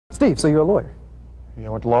Steve, so you're a lawyer. Yeah, I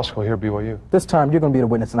went to law school here at BYU. This time, you're going to be the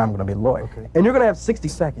witness, and I'm going to be the lawyer. Okay. And you're going to have 60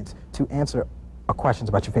 seconds to answer questions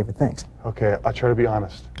about your favorite things. Okay, I'll try to be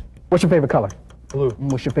honest. What's your favorite color? Blue.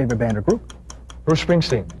 What's your favorite band or group? Bruce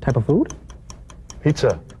Springsteen. Type of food?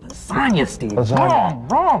 Pizza. Lasagna, Steve.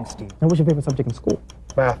 Lasagna. Wrong, Steve. And what's your favorite subject in school?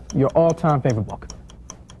 Math. Your all-time favorite book?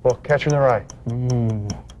 Well, Catcher in the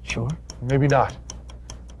Rye. Sure. Maybe not.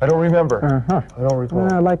 I don't remember. Uh-huh. I don't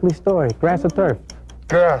recall. Likely story. Grass or turf?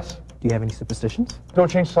 Grass. Do you have any superstitions?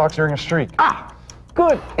 Don't change socks during a streak. Ah!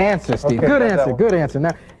 Good answer, Steve. Okay, good got that answer, one. good answer.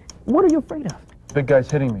 Now, what are you afraid of? Big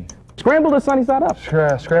guy's hitting me. Scrambled or sunny side up?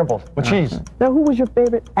 Scrambled. With cheese. Now, who was your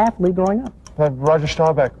favorite athlete growing up? Roger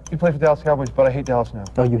Staubach. He played for the Dallas Cowboys, but I hate Dallas now.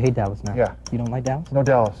 Oh, you hate Dallas now? Yeah. You don't like Dallas? No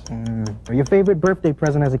Dallas. Your favorite birthday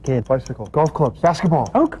present as a kid? Bicycle. Golf clubs.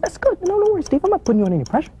 Basketball. Oh, that's good. No, don't worry, Steve. I'm not putting you on any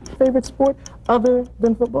pressure. Favorite sport other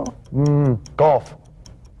than football? Golf.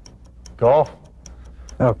 Golf.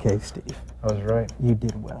 Okay, Steve. I was right. You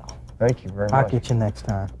did well. Thank you very much. I'll get you next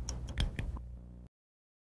time.